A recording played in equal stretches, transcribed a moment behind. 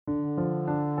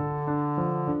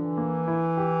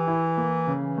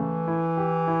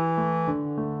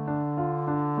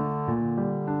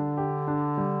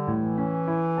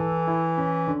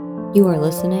You are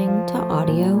listening to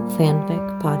Audio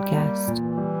Fanfic Podcast.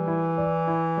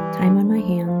 Time on My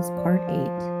Hands, Part 8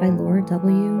 by Laura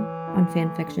W. on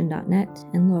fanfiction.net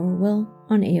and Laura Will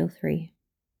on AO3.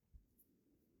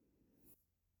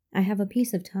 I have a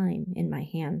piece of time in my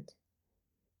hand.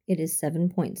 It is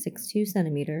 7.62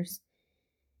 centimeters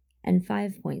and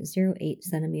 5.08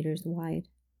 centimeters wide.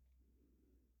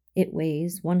 It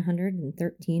weighs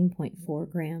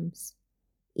 113.4 grams.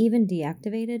 Even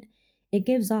deactivated, it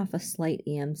gives off a slight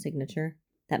EM signature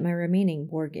that my remaining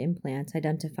Borg implants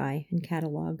identify and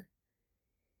catalog.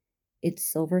 Its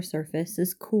silver surface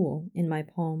is cool in my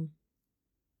palm.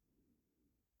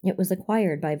 It was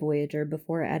acquired by Voyager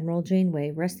before Admiral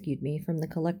Janeway rescued me from the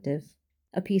Collective,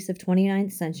 a piece of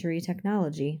 29th century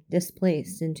technology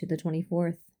displaced into the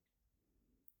 24th.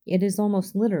 It is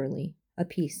almost literally a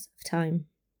piece of time.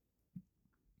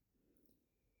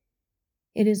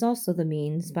 It is also the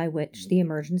means by which the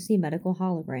emergency medical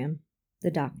hologram,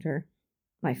 the doctor,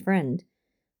 my friend,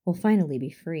 will finally be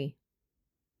free.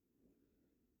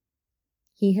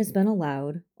 He has been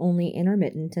allowed only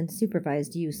intermittent and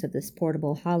supervised use of this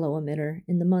portable holo emitter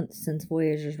in the months since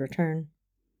Voyager's return.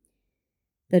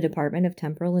 The Department of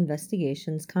Temporal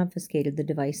Investigations confiscated the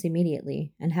device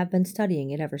immediately and have been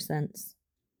studying it ever since.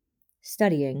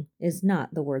 Studying is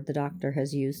not the word the doctor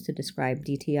has used to describe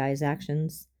DTI's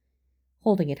actions.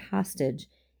 Holding it hostage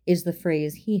is the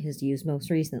phrase he has used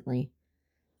most recently.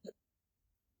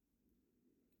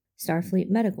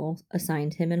 Starfleet Medical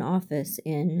assigned him an office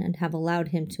in and have allowed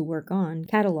him to work on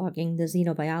cataloging the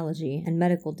xenobiology and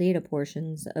medical data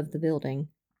portions of the building.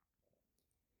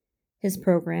 His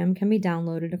program can be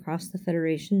downloaded across the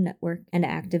Federation network and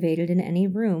activated in any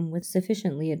room with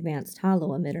sufficiently advanced holo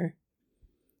emitter.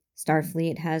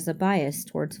 Starfleet has a bias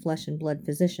towards flesh and blood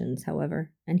physicians,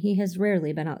 however, and he has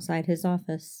rarely been outside his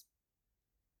office.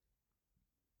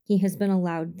 He has been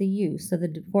allowed the use of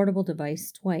the portable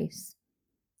device twice,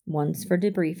 once for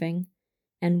debriefing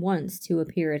and once to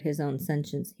appear at his own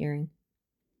sentience hearing.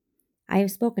 I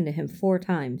have spoken to him 4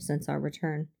 times since our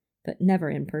return, but never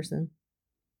in person.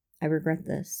 I regret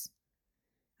this.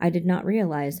 I did not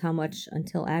realize how much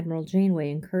until Admiral Janeway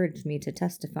encouraged me to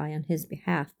testify on his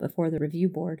behalf before the review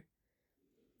board.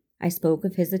 I spoke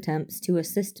of his attempts to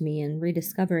assist me in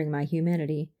rediscovering my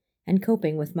humanity and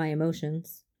coping with my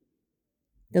emotions.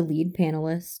 The lead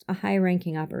panelist, a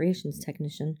high-ranking operations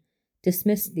technician,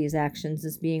 dismissed these actions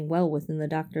as being well within the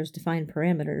doctor's defined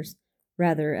parameters,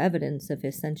 rather evidence of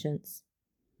his sentience.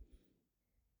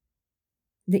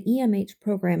 The EMH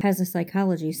program has a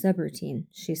psychology subroutine,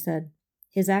 she said.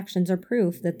 His actions are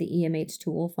proof that the EMH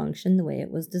tool functioned the way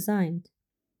it was designed.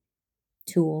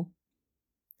 Tool.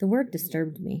 The word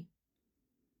disturbed me.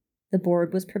 The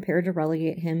board was prepared to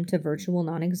relegate him to virtual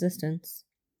non-existence.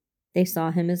 They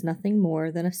saw him as nothing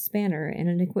more than a spanner in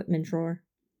an equipment drawer,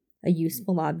 a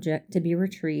useful object to be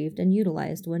retrieved and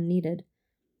utilized when needed,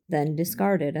 then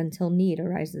discarded until need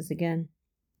arises again.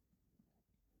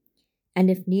 And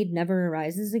if need never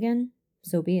arises again,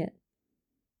 so be it.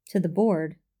 To the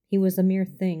board, he was a mere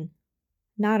thing,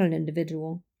 not an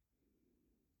individual.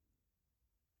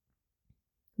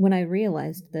 When I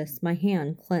realized this, my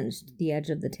hand clenched the edge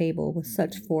of the table with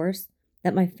such force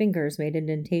that my fingers made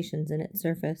indentations in its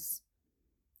surface.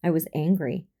 I was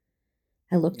angry.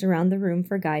 I looked around the room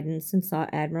for guidance and saw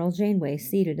Admiral Janeway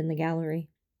seated in the gallery.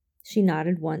 She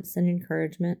nodded once in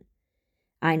encouragement.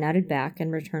 I nodded back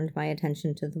and returned my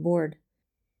attention to the board.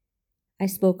 I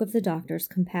spoke of the doctor's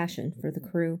compassion for the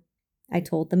crew. I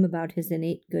told them about his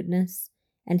innate goodness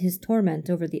and his torment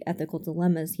over the ethical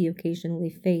dilemmas he occasionally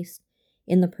faced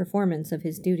in the performance of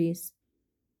his duties.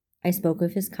 I spoke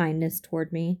of his kindness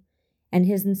toward me and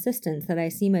his insistence that I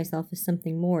see myself as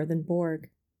something more than Borg.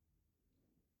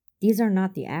 These are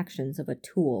not the actions of a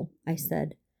tool, I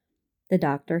said. The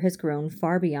doctor has grown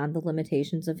far beyond the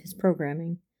limitations of his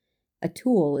programming. A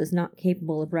tool is not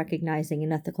capable of recognizing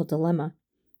an ethical dilemma.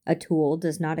 A tool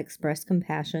does not express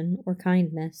compassion or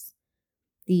kindness.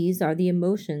 These are the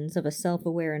emotions of a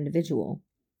self-aware individual,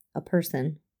 a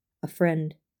person, a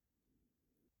friend.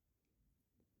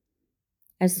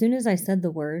 As soon as I said the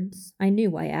words, I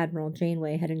knew why Admiral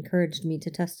Janeway had encouraged me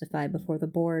to testify before the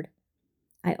board.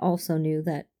 I also knew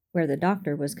that, where the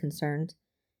doctor was concerned,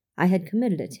 I had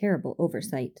committed a terrible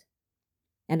oversight,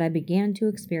 and I began to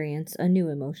experience a new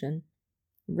emotion,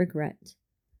 regret.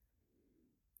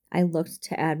 I looked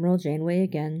to Admiral Janeway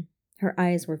again. Her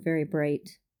eyes were very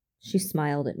bright. She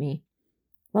smiled at me.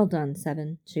 "Well done,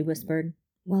 Seven," she whispered.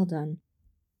 "Well done."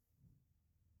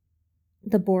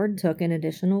 The board took an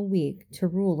additional week to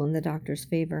rule in the doctor's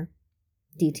favor.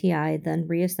 DTI then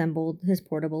reassembled his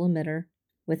portable emitter,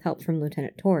 with help from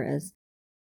Lieutenant Torres,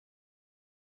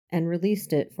 and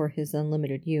released it for his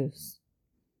unlimited use.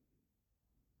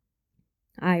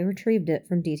 I retrieved it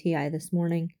from DTI this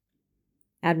morning.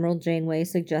 Admiral Janeway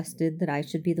suggested that I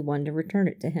should be the one to return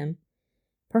it to him,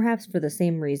 perhaps for the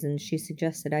same reasons she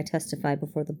suggested I testify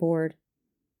before the board.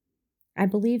 I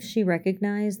believe she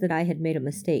recognized that I had made a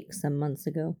mistake some months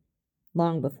ago,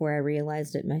 long before I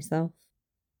realized it myself.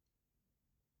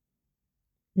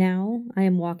 Now I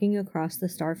am walking across the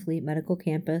Starfleet Medical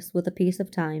Campus with a piece of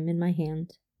time in my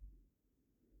hand.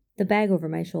 The bag over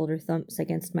my shoulder thumps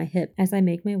against my hip as I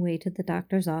make my way to the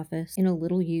doctor's office in a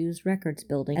little used records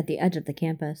building at the edge of the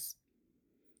campus.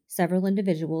 Several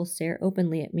individuals stare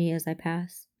openly at me as I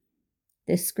pass.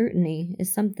 This scrutiny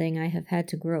is something I have had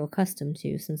to grow accustomed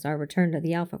to since our return to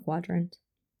the Alpha Quadrant.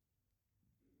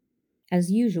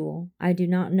 As usual, I do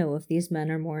not know if these men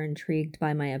are more intrigued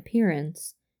by my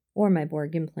appearance or my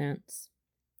Borg implants.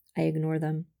 I ignore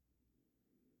them.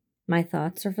 My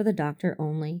thoughts are for the doctor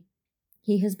only.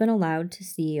 He has been allowed to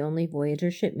see only Voyager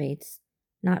shipmates,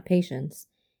 not patients,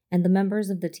 and the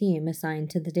members of the team assigned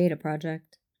to the data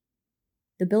project.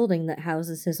 The building that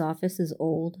houses his office is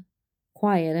old,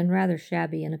 quiet, and rather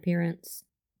shabby in appearance.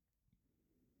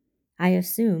 I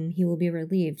assume he will be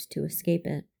relieved to escape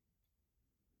it.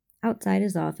 Outside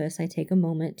his office, I take a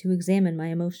moment to examine my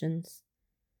emotions.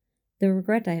 The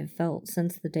regret I have felt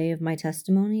since the day of my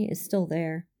testimony is still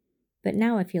there, but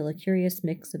now I feel a curious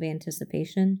mix of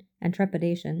anticipation and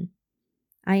trepidation.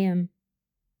 I am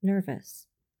nervous.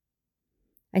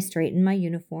 I straighten my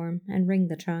uniform and ring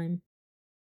the chime.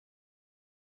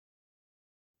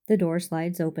 The door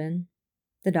slides open.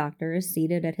 The doctor is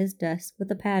seated at his desk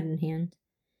with a pad in hand.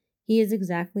 He is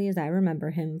exactly as I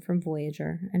remember him from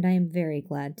Voyager, and I am very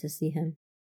glad to see him.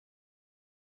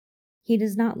 He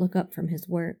does not look up from his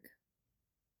work.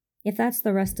 "If that's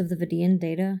the rest of the Vidian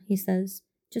data," he says,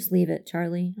 "just leave it,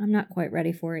 Charlie. I'm not quite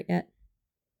ready for it yet."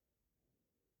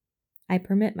 I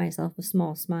permit myself a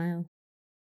small smile.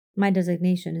 "My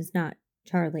designation is not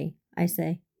Charlie," I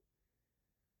say.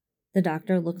 The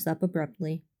doctor looks up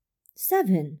abruptly.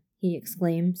 "Seven!" he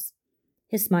exclaims.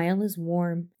 His smile is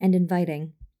warm and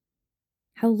inviting.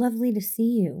 "How lovely to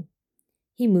see you."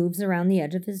 He moves around the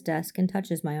edge of his desk and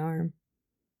touches my arm.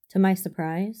 To my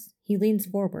surprise, he leans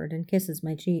forward and kisses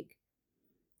my cheek.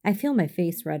 I feel my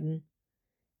face redden.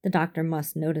 The doctor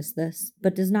must notice this,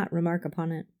 but does not remark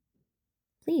upon it.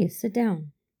 "Please sit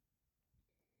down."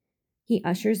 He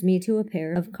ushers me to a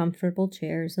pair of comfortable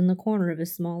chairs in the corner of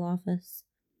his small office.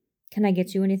 "Can I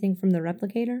get you anything from the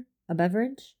replicator? A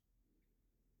beverage?"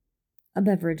 "A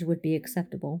beverage would be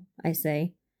acceptable," I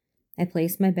say. I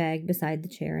place my bag beside the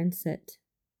chair and sit.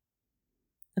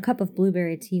 "A cup of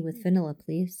blueberry tea with vanilla,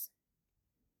 please."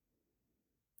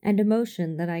 An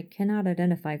emotion that I cannot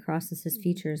identify crosses his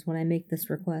features when I make this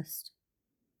request.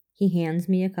 He hands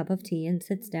me a cup of tea and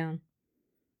sits down.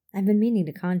 "I've been meaning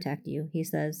to contact you," he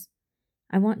says.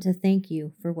 "I want to thank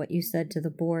you for what you said to the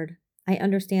board. I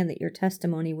understand that your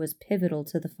testimony was pivotal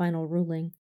to the final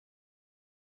ruling."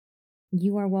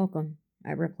 "You are welcome,"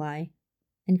 I reply,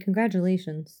 "and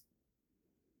congratulations."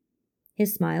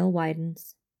 His smile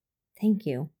widens. "Thank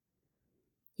you."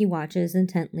 He watches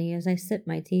intently as I sip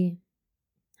my tea.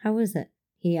 "How is it?"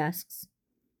 he asks.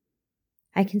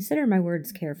 I consider my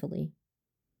words carefully.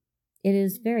 "It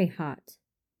is very hot.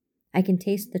 I can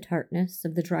taste the tartness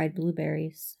of the dried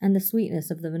blueberries and the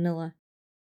sweetness of the vanilla."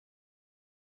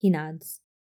 He nods.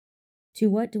 "To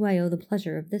what do I owe the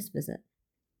pleasure of this visit?"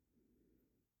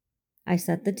 I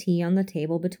set the tea on the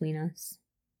table between us.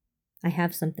 "I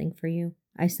have something for you,"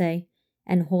 I say,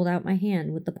 and hold out my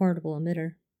hand with the portable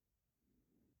emitter.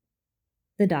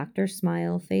 The doctor's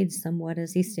smile fades somewhat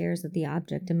as he stares at the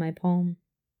object in my palm.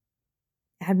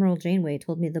 "Admiral Janeway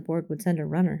told me the board would send a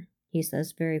runner," he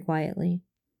says very quietly.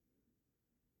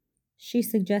 "She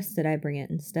suggested I bring it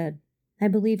instead. I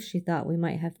believe she thought we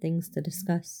might have things to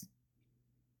discuss."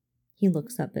 He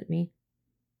looks up at me.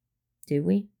 "Do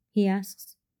we?" he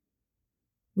asks.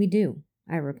 "We do,"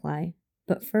 I reply,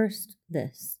 "but first,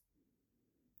 this."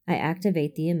 I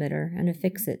activate the emitter and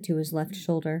affix it to his left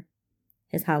shoulder.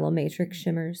 His hollow matrix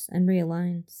shimmers and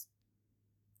realigns.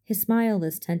 His smile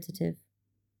is tentative.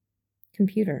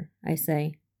 "Computer," I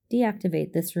say,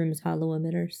 "deactivate this room's hollow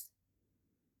emitters."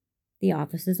 The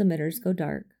office's emitters go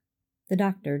dark. The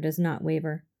doctor does not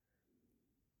waver.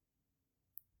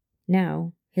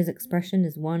 Now, his expression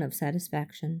is one of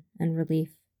satisfaction and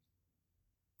relief.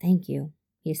 "Thank you,"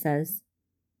 he says.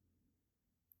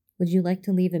 "Would you like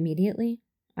to leave immediately?"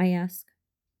 I ask.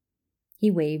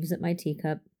 He waves at my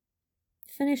teacup.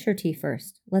 "Finish your tea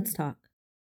first. Let's talk."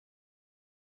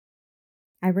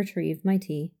 I retrieve my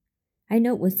tea. I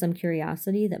note with some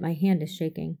curiosity that my hand is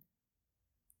shaking.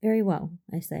 Very well,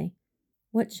 I say.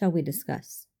 What shall we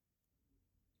discuss?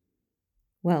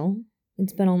 Well,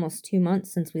 it's been almost 2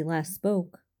 months since we last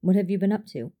spoke. What have you been up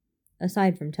to?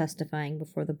 Aside from testifying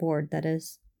before the board, that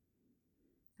is.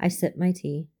 I sip my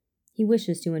tea. He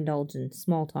wishes to indulge in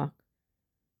small talk.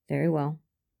 Very well.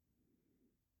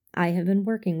 I have been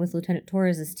working with Lieutenant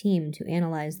Torres's team to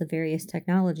analyze the various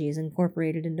technologies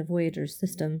incorporated into Voyager's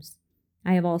systems.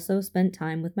 I have also spent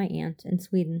time with my aunt in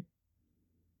Sweden.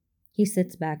 He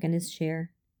sits back in his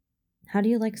chair. How do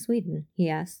you like Sweden? He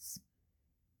asks.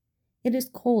 It is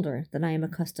colder than I am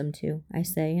accustomed to, I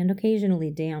say, and occasionally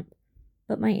damp,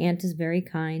 but my aunt is very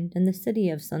kind, and the city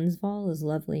of Sundsvall is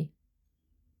lovely.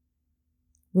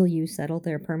 Will you settle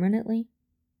there permanently?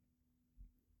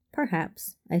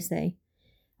 Perhaps, I say,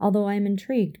 although I am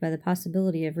intrigued by the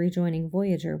possibility of rejoining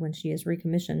Voyager when she is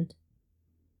recommissioned.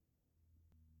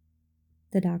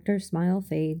 The doctor's smile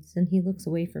fades, and he looks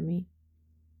away from me.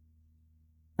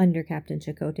 Under Captain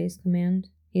Chakotay's command,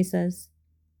 he says.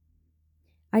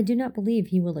 I do not believe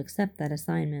he will accept that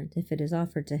assignment if it is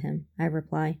offered to him, I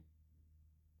reply.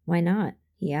 Why not?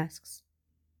 He asks.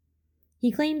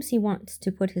 He claims he wants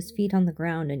to put his feet on the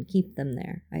ground and keep them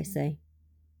there, I say.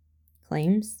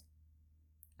 Claims?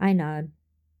 I nod.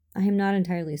 I am not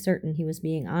entirely certain he was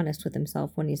being honest with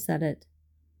himself when he said it.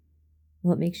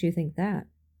 What makes you think that?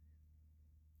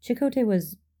 Chakotay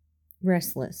was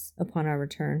restless upon our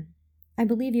return. I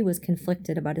believe he was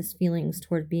conflicted about his feelings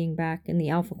toward being back in the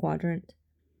Alpha Quadrant.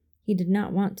 He did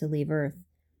not want to leave Earth,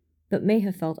 but may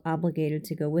have felt obligated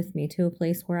to go with me to a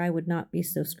place where I would not be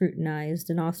so scrutinized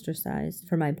and ostracized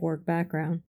for my Borg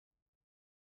background.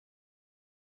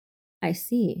 I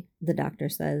see, the doctor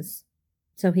says.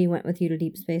 So he went with you to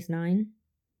Deep Space Nine?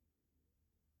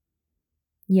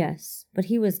 Yes, but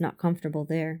he was not comfortable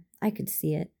there. I could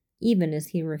see it, even as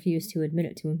he refused to admit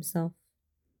it to himself.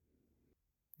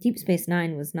 Deep Space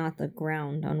Nine was not the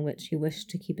ground on which he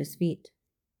wished to keep his feet.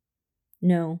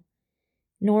 No,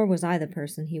 nor was I the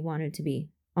person he wanted to be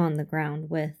on the ground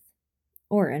with,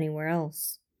 or anywhere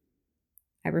else.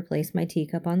 I replaced my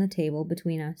teacup on the table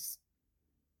between us.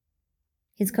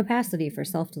 His capacity for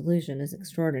self-delusion is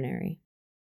extraordinary.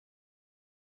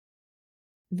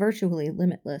 Virtually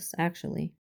limitless,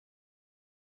 actually.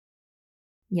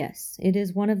 Yes, it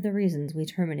is one of the reasons we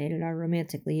terminated our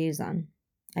romantic liaison.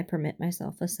 I permit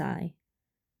myself a sigh.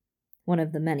 One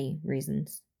of the many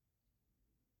reasons.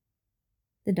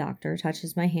 The doctor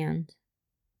touches my hand.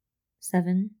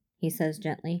 7, he says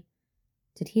gently.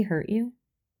 Did he hurt you?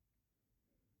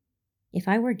 If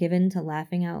I were given to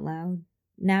laughing out loud,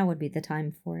 now would be the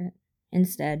time for it.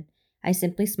 Instead, I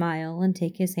simply smile and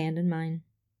take his hand in mine.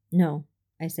 No,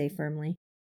 I say firmly.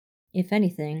 If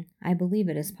anything, I believe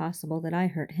it is possible that I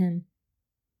hurt him.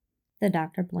 The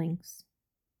doctor blinks.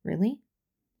 Really?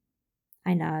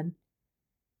 I nod.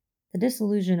 The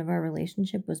disillusion of our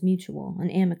relationship was mutual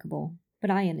and amicable,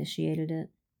 but I initiated it.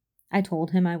 I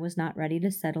told him I was not ready to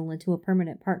settle into a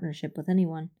permanent partnership with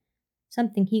anyone,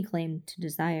 something he claimed to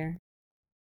desire.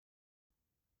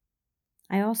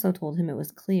 I also told him it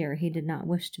was clear he did not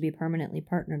wish to be permanently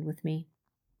partnered with me.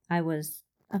 I was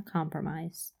a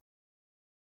compromise.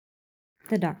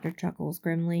 The doctor chuckles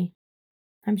grimly.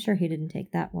 I'm sure he didn't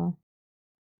take that well.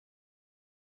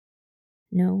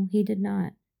 No, he did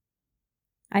not.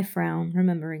 I frown,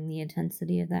 remembering the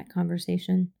intensity of that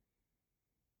conversation.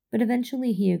 But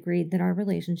eventually he agreed that our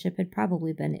relationship had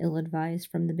probably been ill-advised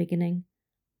from the beginning.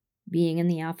 Being in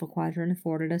the Alpha Quadrant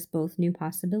afforded us both new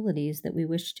possibilities that we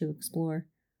wished to explore.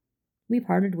 We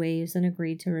parted ways and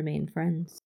agreed to remain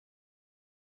friends.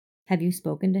 Have you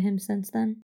spoken to him since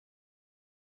then?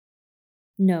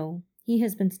 No, he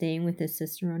has been staying with his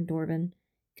sister on Dorvan,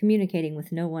 communicating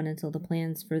with no one until the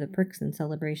plans for the Prixon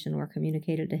celebration were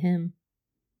communicated to him.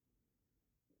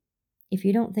 If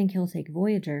you don't think he'll take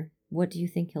Voyager, what do you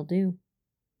think he'll do?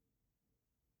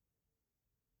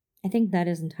 I think that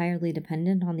is entirely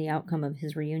dependent on the outcome of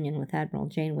his reunion with Admiral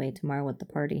Janeway tomorrow at the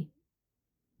party.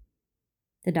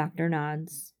 The doctor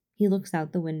nods. He looks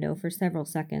out the window for several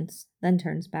seconds, then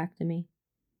turns back to me.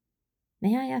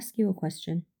 May I ask you a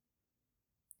question?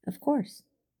 Of course.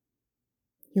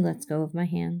 He lets go of my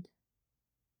hand.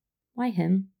 Why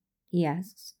him? He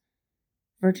asks.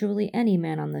 Virtually any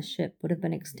man on this ship would have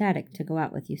been ecstatic to go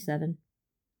out with you, 7.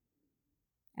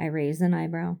 I raise an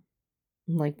eyebrow.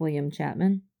 Like William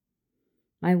Chapman?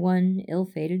 My one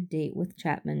ill-fated date with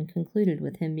Chapman concluded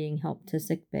with him being helped to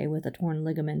sickbay with a torn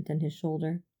ligament in his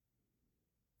shoulder.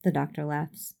 The doctor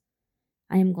laughs.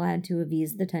 I am glad to have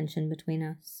eased the tension between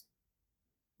us.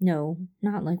 No,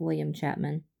 not like William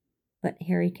Chapman, but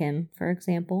Harry Kim, for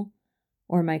example,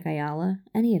 or Mike Ayala,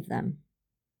 any of them.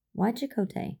 Why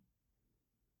Chakotay?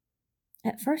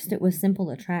 At first it was simple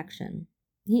attraction.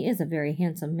 He is a very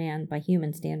handsome man by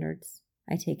human standards.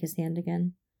 I take his hand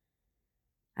again.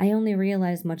 I only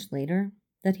realized much later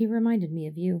that he reminded me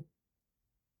of you.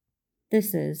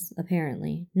 This is,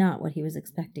 apparently, not what he was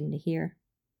expecting to hear.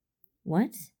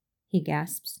 What? He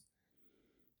gasps.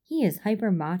 He is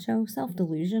hyper-macho,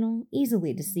 self-delusional,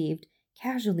 easily deceived,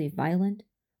 casually violent,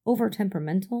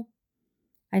 over-temperamental.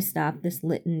 I stop this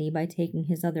litany by taking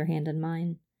his other hand in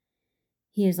mine.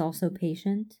 He is also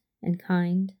patient and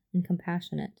kind and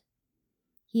compassionate.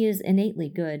 He is innately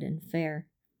good and fair.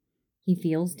 He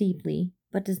feels deeply,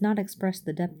 but does not express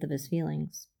the depth of his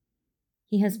feelings.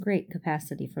 He has great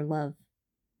capacity for love.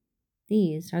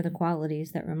 These are the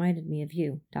qualities that reminded me of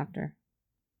you, Doctor.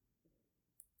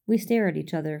 We stare at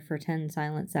each other for 10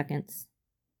 silent seconds.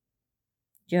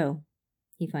 Joe,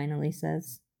 he finally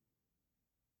says.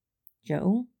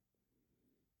 Joe?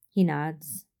 He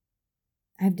nods.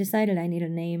 I've decided I need a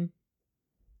name.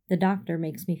 The doctor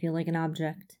makes me feel like an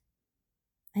object.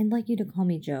 I'd like you to call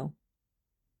me Joe.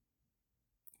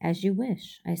 As you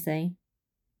wish, I say.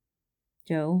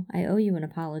 Joe, I owe you an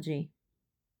apology.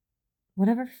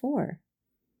 Whatever for?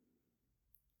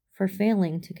 For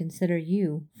failing to consider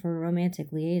you for a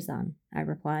romantic liaison, I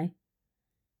reply.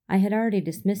 I had already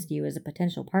dismissed you as a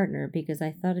potential partner because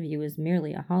I thought of you as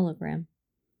merely a hologram.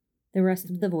 The rest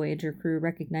of the Voyager crew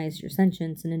recognized your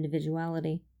sentience and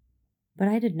individuality, but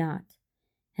I did not,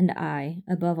 and I,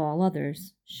 above all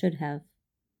others, should have.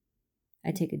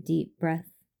 I take a deep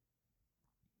breath.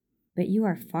 But you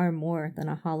are far more than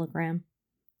a hologram,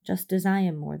 just as I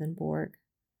am more than Borg.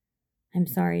 I'm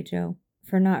sorry, Joe,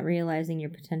 for not realizing your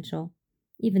potential,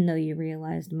 even though you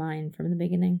realized mine from the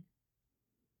beginning.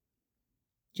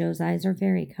 Joe's eyes are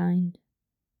very kind.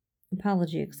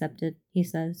 Apology accepted, he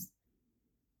says.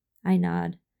 I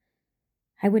nod.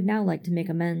 I would now like to make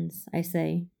amends, I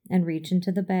say, and reach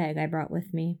into the bag I brought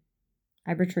with me.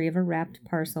 I retrieve a wrapped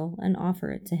parcel and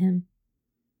offer it to him.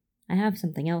 I have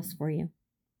something else for you.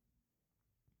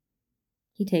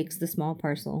 He takes the small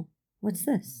parcel. What's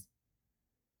this?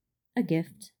 A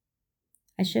gift.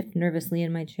 I shift nervously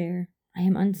in my chair. I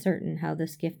am uncertain how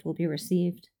this gift will be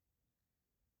received.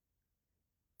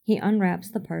 He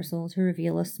unwraps the parcel to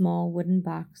reveal a small wooden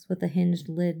box with a hinged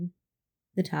lid.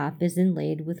 The top is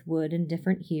inlaid with wood in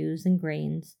different hues and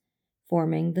grains,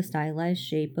 forming the stylized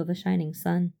shape of a shining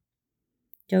sun.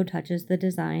 Joe touches the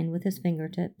design with his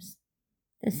fingertips.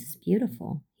 This is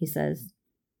beautiful, he says.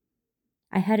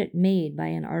 I had it made by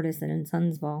an artisan in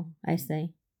Sundsvall, I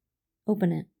say.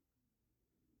 Open it.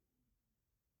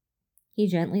 He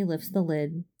gently lifts the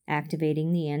lid,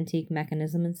 activating the antique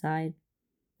mechanism inside.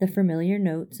 The familiar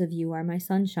notes of You Are My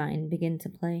Sunshine begin to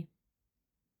play.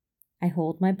 I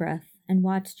hold my breath and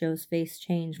watch Joe's face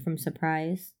change from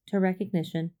surprise to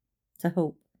recognition to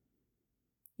hope.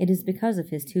 It is because of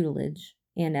his tutelage,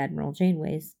 and Admiral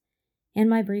Janeway's, and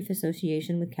my brief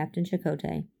association with Captain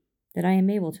Chakotay, that I am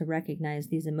able to recognize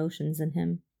these emotions in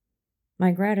him.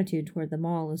 My gratitude toward them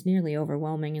all is nearly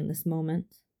overwhelming in this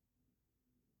moment.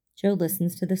 Joe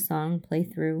listens to the song play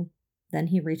through, then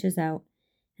he reaches out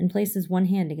and places one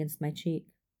hand against my cheek.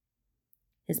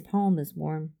 His palm is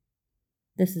warm.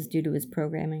 This is due to his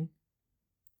programming.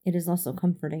 It is also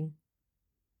comforting.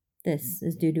 This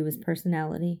is due to his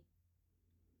personality.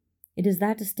 It is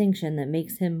that distinction that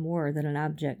makes him more than an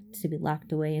object to be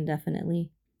locked away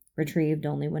indefinitely, retrieved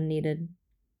only when needed.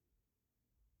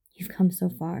 You've come so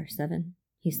far, Seven,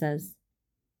 he says.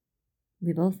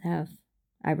 We both have,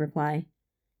 I reply,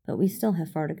 but we still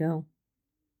have far to go.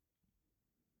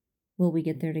 Will we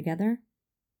get there together?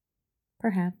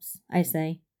 Perhaps, I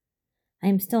say. I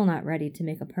am still not ready to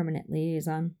make a permanent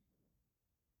liaison.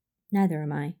 Neither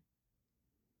am I.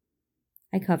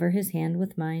 I cover his hand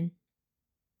with mine.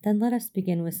 Then let us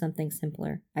begin with something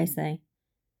simpler, I say.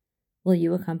 Will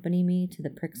you accompany me to the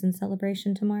Prixon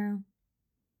celebration tomorrow?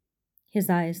 His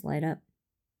eyes light up.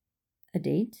 A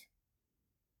date?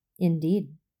 Indeed.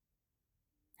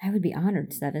 I would be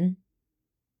honored, Seven.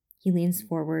 He leans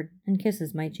forward and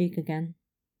kisses my cheek again.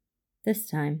 This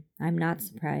time, I'm not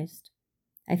surprised.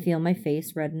 I feel my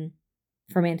face redden,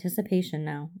 from anticipation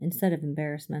now instead of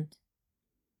embarrassment.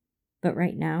 But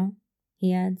right now,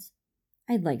 he adds,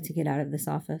 I'd like to get out of this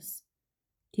office.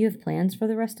 Do you have plans for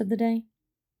the rest of the day?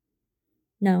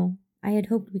 No, I had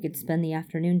hoped we could spend the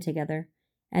afternoon together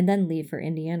and then leave for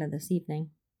Indiana this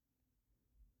evening.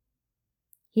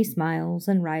 He smiles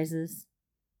and rises.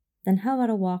 Then how about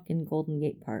a walk in Golden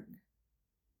Gate Park?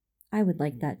 I would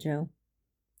like that, Joe.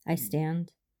 I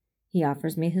stand. He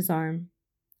offers me his arm.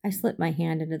 I slip my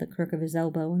hand into the crook of his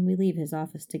elbow and we leave his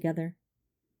office together.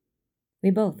 We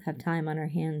both have time on our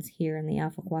hands here in the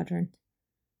Alpha Quadrant.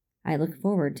 I look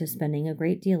forward to spending a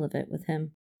great deal of it with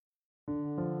him.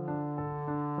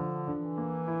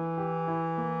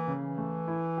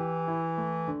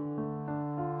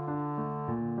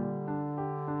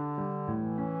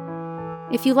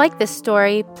 If you like this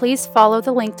story, please follow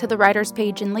the link to the writer's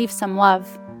page and leave some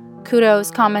love. Kudos,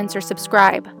 comments, or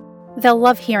subscribe. They'll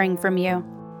love hearing from you.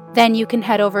 Then you can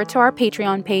head over to our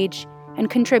Patreon page and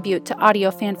contribute to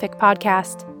Audio Fanfic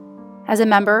Podcast. As a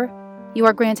member, you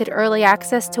are granted early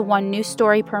access to one new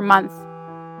story per month.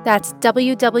 That's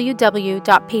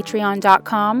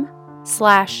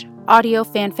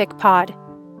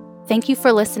www.patreon.com/audiofanficpod. Thank you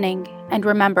for listening, and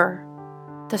remember,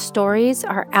 the stories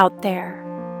are out there.